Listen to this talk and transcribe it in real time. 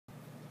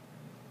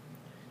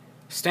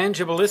Stan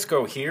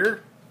Gibilisco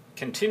here,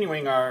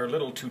 continuing our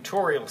little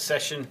tutorial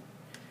session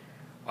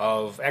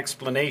of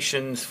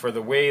explanations for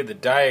the way the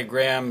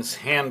diagrams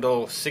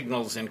handle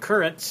signals and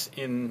currents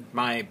in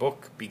my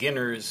book,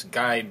 Beginner's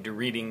Guide to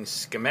Reading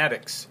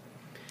Schematics.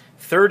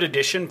 Third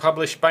edition,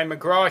 published by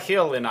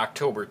McGraw-Hill in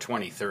October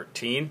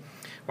 2013.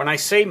 When I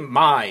say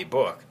my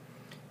book,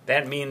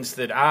 that means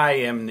that I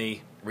am the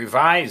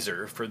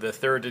reviser for the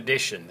third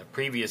edition. The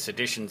previous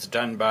edition's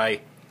done by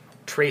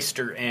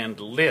Traster and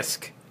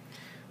Lisk.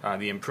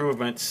 The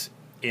improvements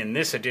in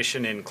this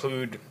edition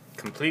include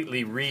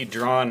completely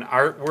redrawn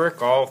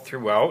artwork all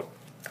throughout.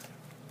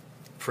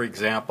 For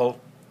example,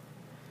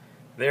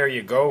 there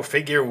you go,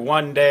 figure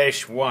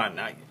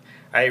 1-1.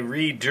 I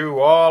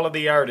redrew all of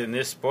the art in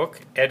this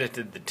book,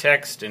 edited the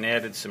text, and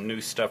added some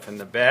new stuff in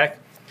the back.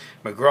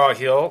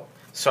 McGraw-Hill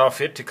saw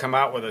fit to come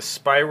out with a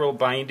spiral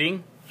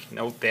binding.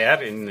 Note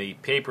that in the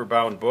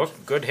paper-bound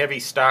book. Good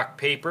heavy stock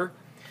paper.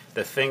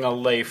 The thing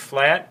will lay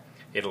flat.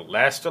 It'll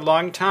last a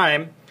long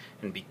time.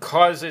 And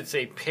because it's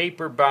a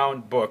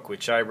paper-bound book,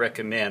 which I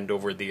recommend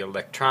over the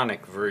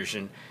electronic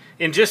version,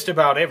 in just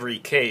about every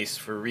case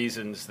for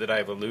reasons that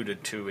I've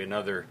alluded to in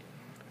other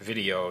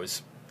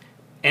videos.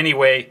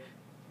 Anyway,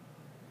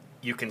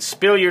 you can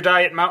spill your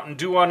Diet Mountain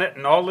Dew on it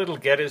and all it'll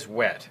get is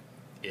wet.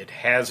 It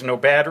has no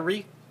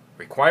battery,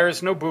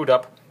 requires no boot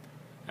up,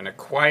 and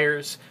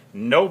acquires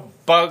no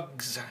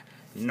bugs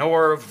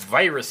nor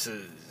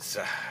viruses.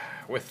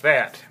 With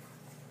that,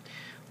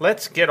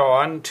 let's get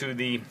on to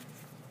the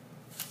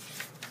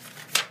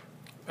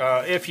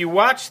if you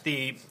watch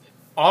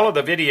all of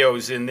the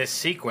videos in this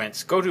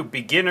sequence, go to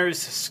Beginner's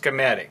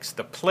Schematics,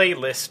 the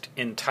playlist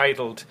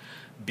entitled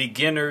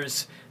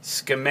Beginner's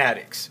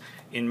Schematics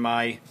in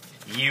my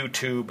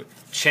YouTube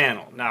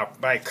channel. Now,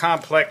 by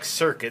complex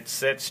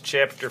circuits, that's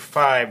chapter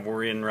 5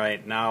 we're in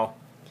right now.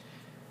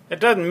 It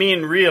doesn't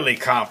mean really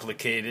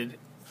complicated.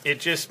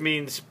 It just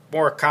means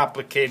more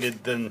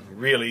complicated than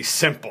really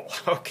simple,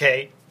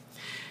 okay?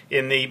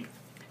 In the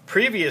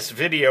previous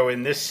video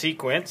in this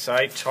sequence,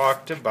 I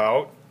talked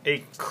about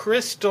a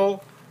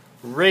crystal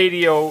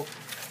radio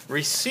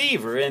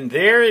receiver, and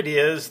there it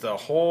is, the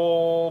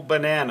whole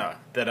banana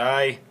that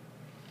I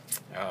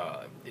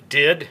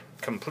did,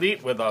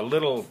 complete with a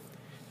little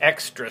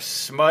extra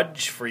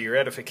smudge for your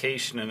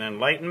edification and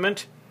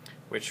enlightenment,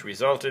 which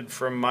resulted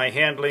from my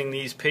handling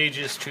these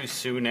pages too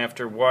soon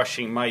after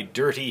washing my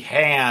dirty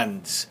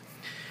hands,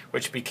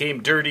 which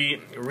became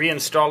dirty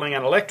reinstalling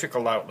an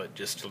electrical outlet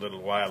just a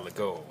little while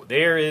ago.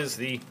 There is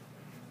the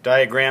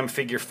diagram,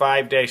 figure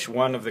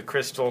 5-1 of the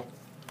crystal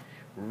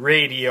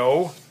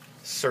radio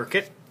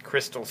circuit,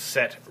 crystal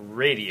set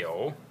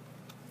radio.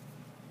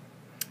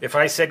 If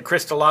I said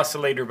crystal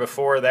oscillator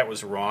before, that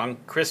was wrong.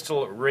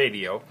 Crystal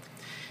radio.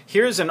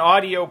 Here's an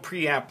audio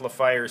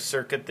preamplifier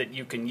circuit that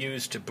you can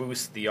use to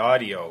boost the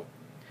audio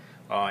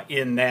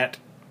in that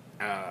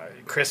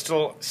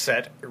crystal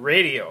set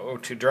radio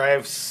to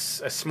drive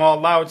a small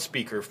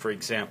loudspeaker, for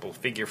example,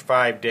 figure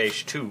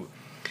 5-2.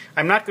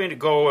 I'm not going to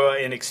go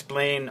and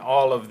explain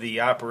all of the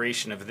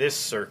operation of this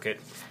circuit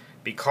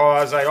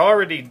because I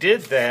already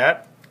did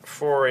that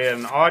for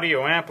an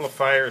audio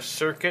amplifier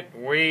circuit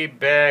way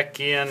back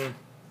in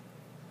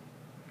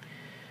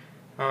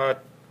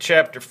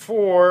chapter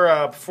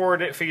 4,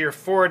 figure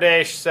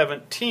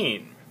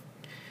 4-17.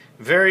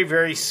 Very,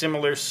 very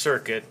similar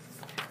circuit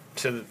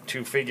to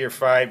figure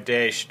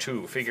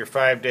 5-2. Figure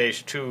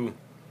 5-2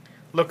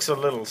 looks a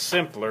little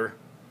simpler,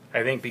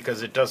 I think,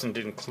 because it doesn't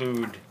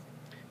include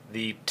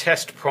the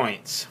test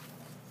points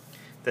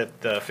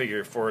that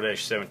figure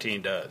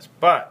 4-17 does.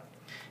 But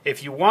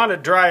if you want to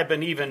drive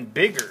an even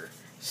bigger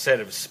set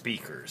of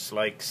speakers,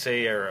 like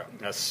say a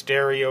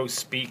stereo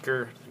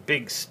speaker,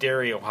 big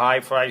stereo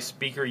hi-fi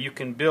speaker, you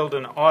can build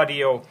an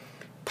audio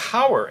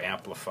power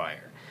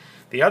amplifier.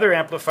 The other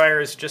amplifier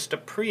is just a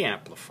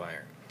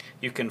preamplifier.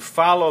 You can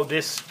follow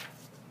this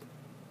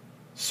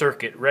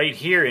circuit right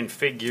here in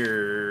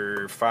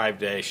figure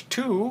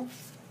 5-2,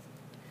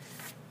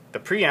 the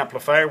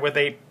preamplifier, with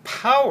a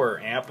power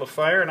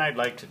amplifier, and I'd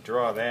like to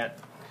draw that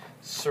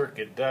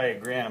circuit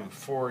diagram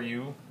for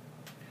you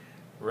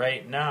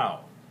right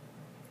now.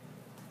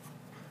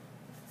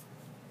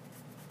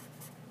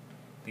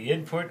 The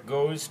input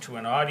goes to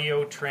an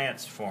audio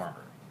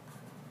transformer.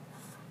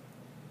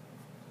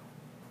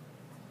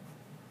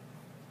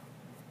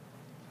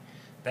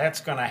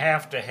 That's going to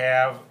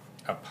have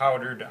a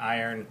powdered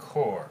iron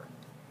core.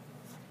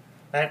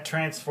 That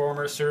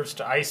transformer serves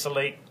to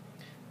isolate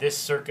this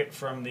circuit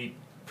from the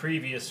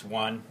previous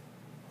one,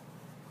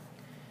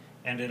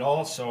 and it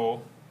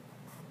also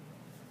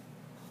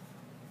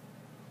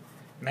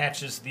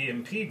matches the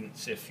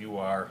impedance if you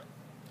are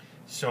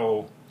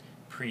so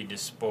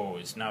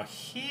predisposed. Now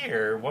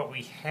here what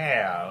we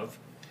have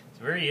is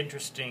a very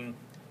interesting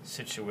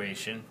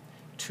situation.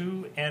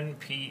 2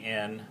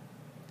 NPN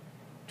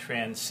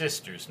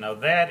transistors. Now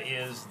that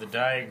is the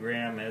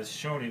diagram as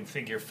shown in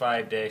figure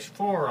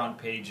 5-4 on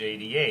page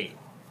 88.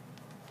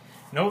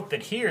 Note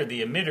that here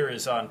the emitter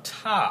is on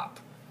top.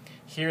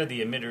 Here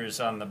the emitter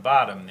is on the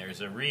bottom. There's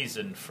a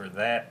reason for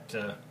that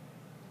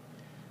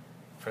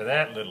for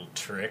that little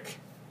trick.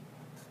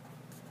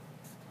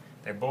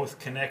 They're both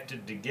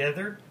connected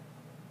together,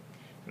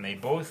 and they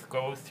both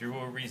go through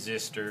a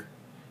resistor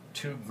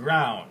to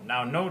ground.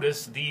 Now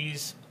notice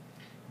these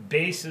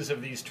bases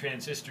of these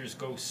transistors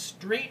go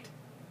straight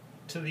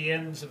to the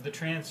ends of the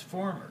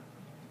transformer.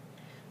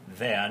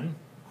 Then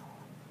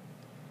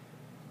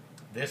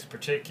this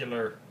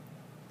particular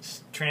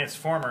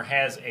transformer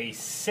has a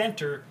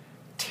center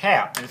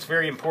tap. And it's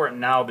very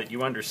important now that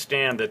you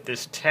understand that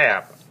this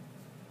tap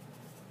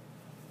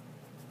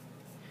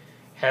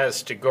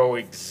has to go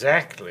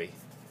exactly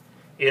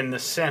in the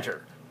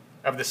center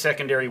of the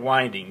secondary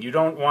winding. You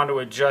don't want to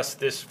adjust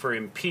this for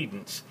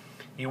impedance.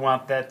 You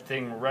want that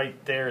thing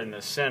right there in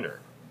the center.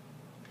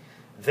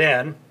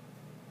 Then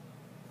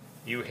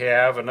you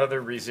have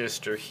another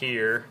resistor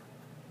here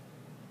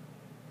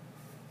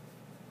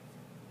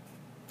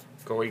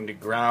going to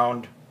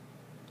ground,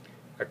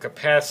 a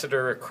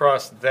capacitor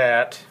across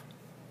that,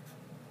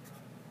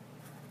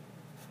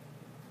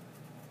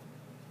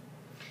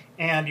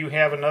 and you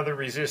have another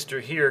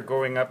resistor here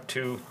going up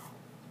to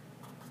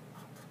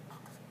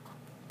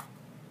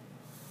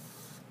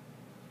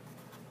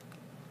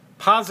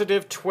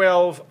positive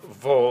 12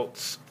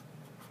 volts,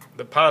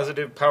 the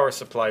positive power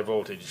supply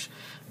voltage.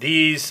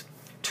 These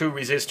two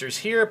resistors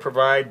here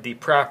provide the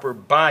proper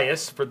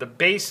bias for the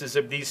bases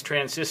of these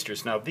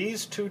transistors. Now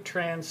these two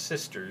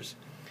transistors,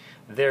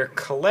 they're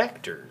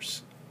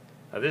collectors.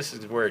 Now this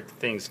is where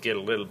things get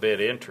a little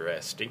bit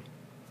interesting.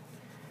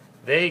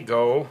 They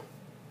go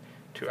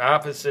to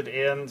opposite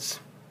ends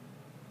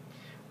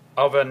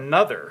of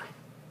another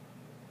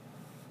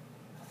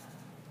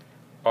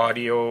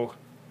audio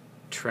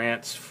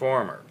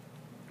transformer.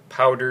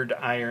 Powdered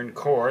iron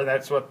core,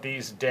 that's what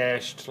these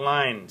dashed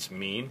lines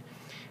mean.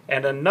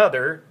 And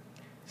another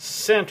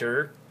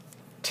center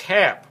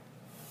tap.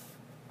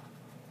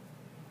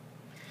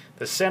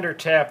 The center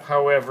tap,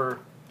 however,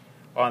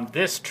 on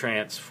this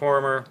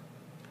transformer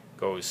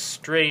goes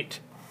straight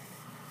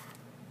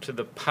to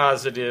the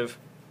positive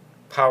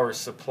power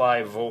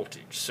supply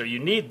voltage. So you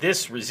need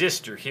this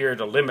resistor here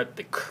to limit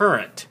the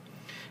current.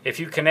 If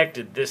you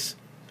connected this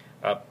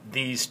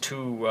these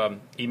two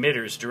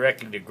emitters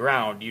directly to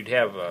ground, you'd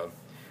have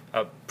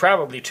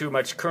probably too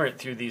much current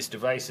through these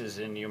devices,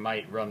 and you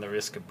might run the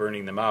risk of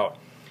burning them out.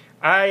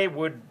 I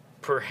would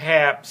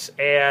perhaps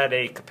add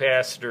a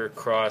capacitor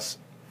across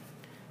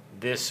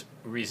this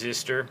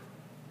resistor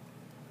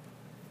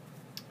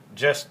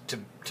just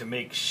to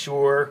make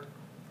sure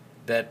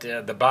that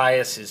the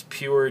bias is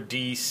pure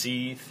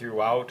DC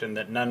throughout and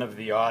that none of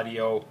the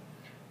audio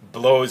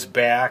blows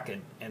back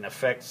and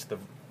affects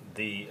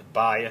the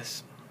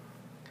bias.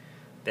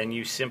 Then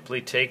you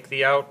simply take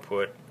the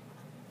output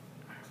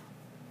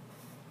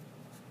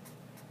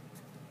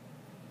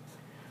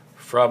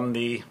from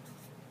the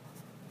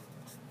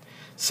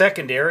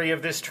secondary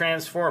of this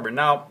transformer.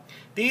 Now,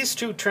 these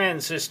two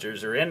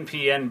transistors are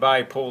NPN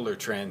bipolar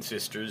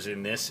transistors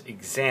in this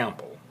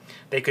example.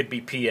 They could be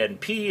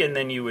PNP, and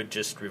then you would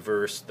just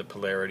reverse the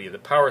polarity of the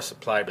power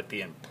supply. But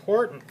the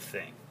important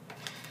thing,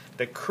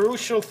 the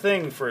crucial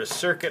thing for a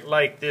circuit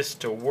like this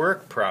to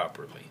work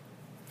properly,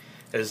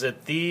 is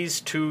that these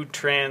two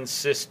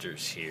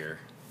transistors here,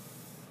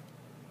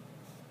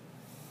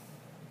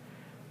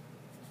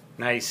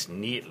 nice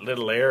neat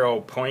little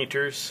arrow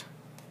pointers,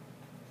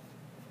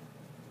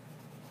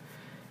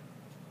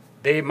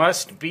 they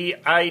must be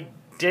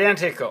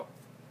identical.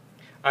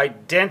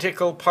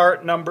 Identical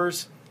part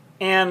numbers,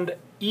 and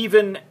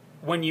even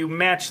when you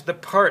match the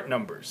part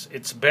numbers,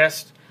 it's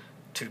best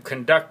to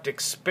conduct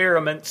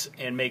experiments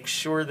and make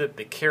sure that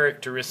the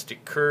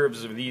characteristic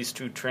curves of these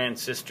two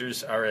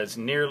transistors are as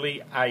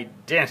nearly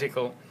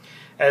identical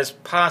as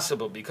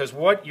possible, because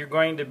what you're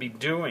going to be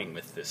doing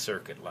with this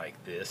circuit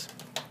like this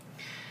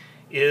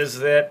is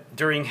that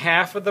during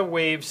half of the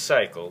wave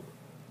cycle,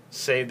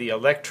 say the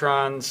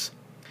electrons,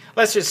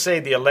 let's just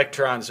say the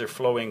electrons are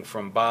flowing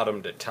from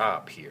bottom to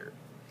top here.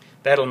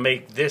 That'll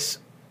make this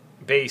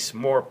base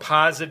more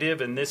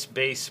positive and this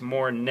base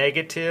more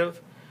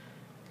negative.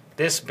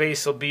 This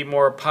base will be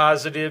more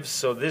positive,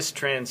 so this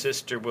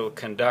transistor will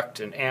conduct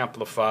and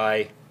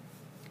amplify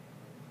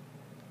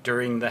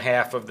during the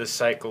half of the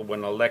cycle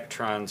when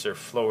electrons are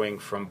flowing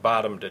from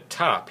bottom to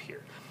top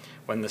here.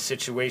 When the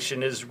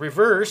situation is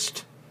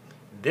reversed,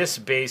 this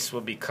base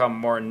will become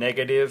more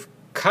negative,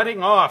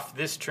 cutting off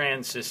this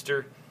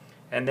transistor,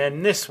 and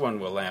then this one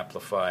will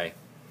amplify,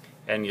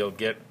 and you'll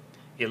get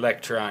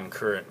electron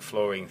current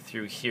flowing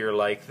through here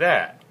like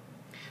that.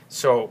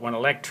 So when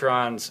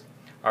electrons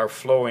are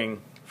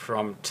flowing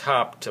from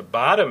top to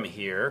bottom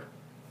here,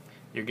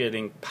 you're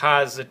getting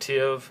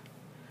positive,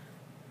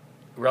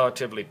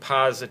 relatively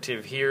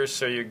positive here,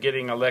 so you're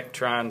getting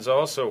electrons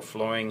also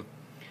flowing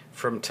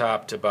from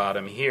top to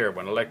bottom here.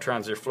 When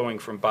electrons are flowing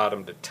from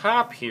bottom to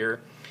top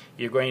here,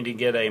 you're going to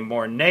get a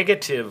more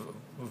negative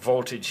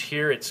voltage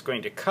here. It's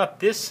going to cut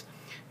this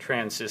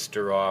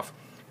transistor off.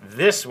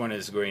 This one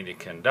is going to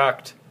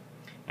conduct,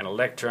 and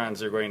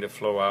electrons are going to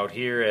flow out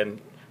here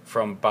and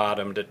from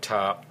bottom to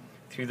top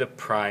through the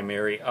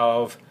primary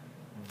of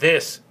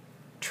this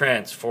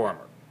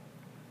transformer.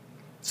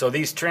 So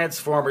these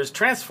transformers,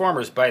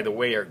 by the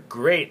way, are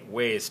great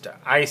ways to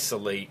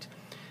isolate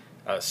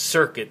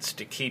circuits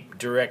to keep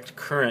direct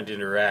current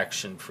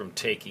interaction from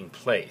taking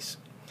place,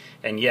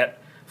 and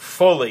yet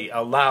fully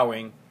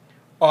allowing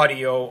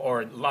audio,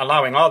 or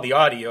allowing all the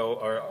audio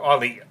or all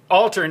the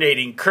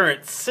alternating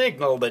current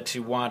signal that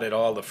you want at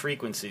all the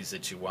frequencies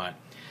that you want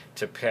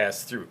to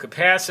pass through.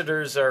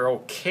 Capacitors are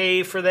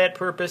okay for that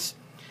purpose,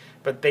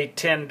 but they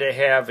tend to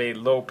have a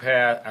low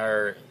pass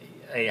or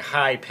a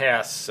high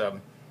pass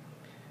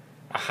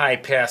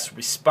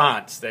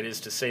response. That is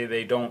to say,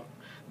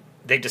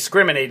 they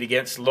discriminate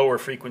against lower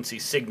frequency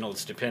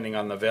signals depending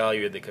on the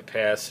value of the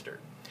capacitor.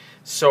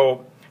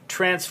 So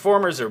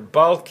transformers are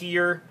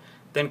bulkier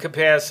than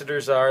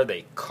capacitors are.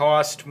 They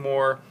cost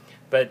more,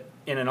 but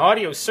in an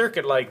audio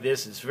circuit like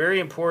this, it's very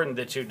important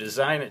that you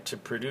design it to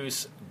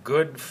produce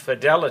good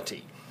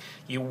fidelity.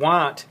 You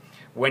want,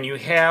 when you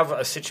have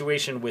a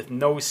situation with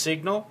no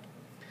signal,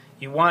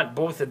 you want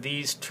both of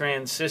these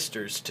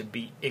transistors to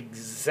be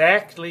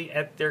exactly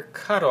at their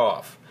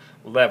cutoff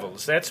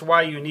levels. That's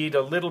why you need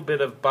a little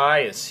bit of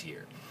bias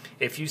here.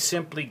 If you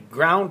simply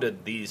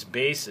grounded these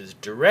bases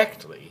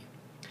directly,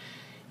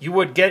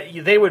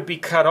 they would be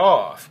cut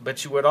off,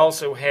 but you would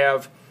also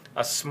have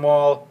a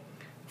small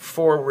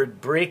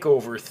forward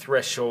breakover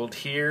threshold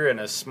here and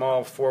a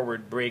small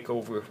forward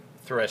breakover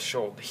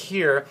threshold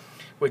here,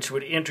 which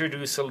would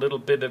introduce a little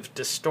bit of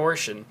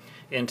distortion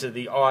into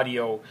the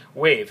audio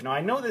wave. Now,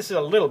 I know this is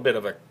a little bit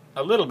of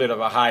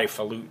a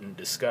highfalutin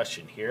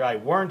discussion here. I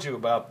warned you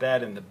about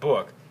that in the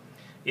book,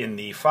 in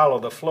the Follow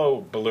the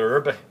Flow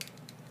blurb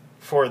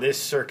for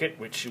this circuit,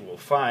 which you will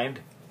find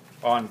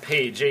on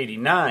page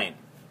 89.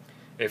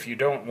 If you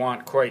don't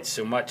want quite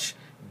so much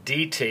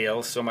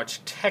detail, so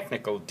much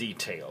technical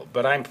detail,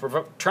 but I'm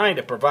trying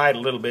to provide a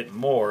little bit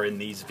more in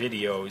these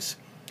videos.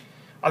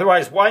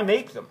 Otherwise, why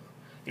make them?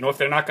 You know, if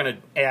they're not going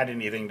to add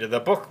anything to the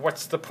book,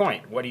 what's the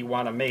point? What do you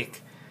want to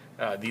make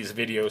these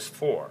videos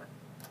for?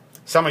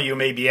 Some of you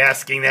may be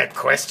asking that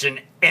question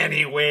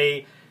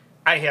anyway.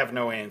 I have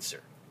no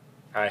answer.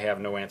 I have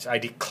no answer. I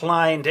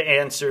decline to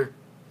answer.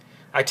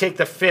 I take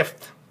the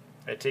fifth.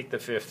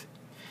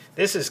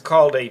 This is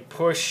called a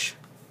push-pull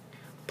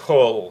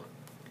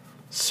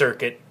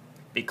circuit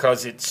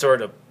because it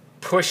sort of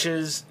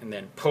pushes and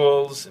then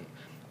pulls, and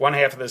one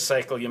half of the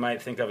cycle you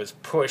might think of as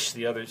push,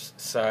 the other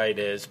side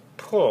as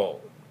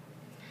pull.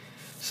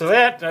 So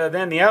that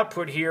then the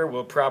output here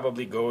will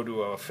probably go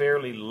to a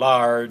fairly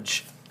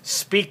large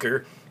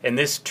speaker, and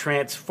this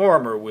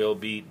transformer will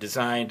be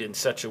designed in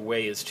such a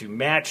way as to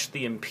match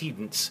the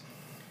impedance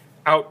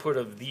output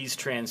of these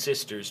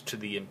transistors to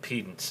the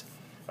impedance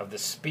of the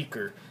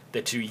speaker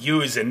that you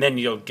use, and then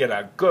you'll get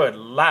a good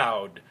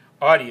loud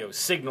audio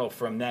signal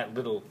from that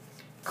little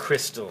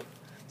crystal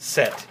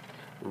set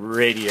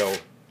radio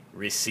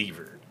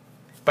receiver.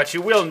 But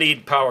you will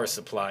need power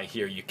supply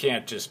here. You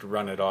can't just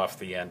run it off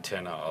the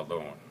antenna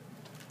alone.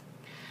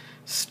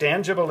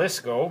 Stan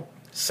Jabalisco,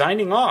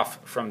 signing off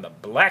from the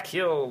Black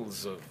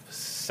Hills of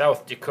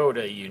South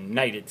Dakota,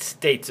 United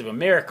States of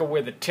America,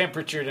 where the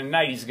temperature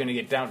tonight is going to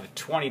get down to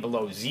 20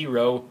 below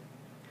zero.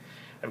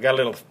 I've got a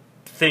little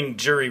thing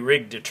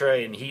jury-rigged to try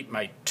and heat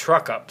my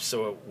truck up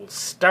so it will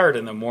start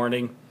in the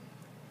morning.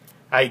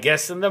 I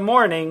guess in the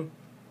morning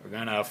we're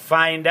going to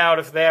find out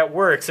if that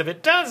works. If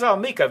it does, I'll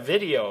make a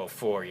video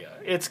for you.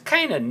 It's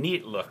kind of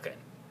neat looking.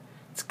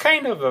 It's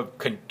kind of a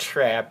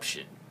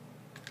contraption.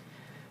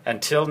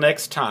 Until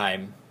next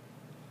time,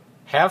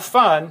 have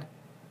fun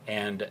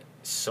and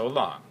so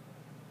long.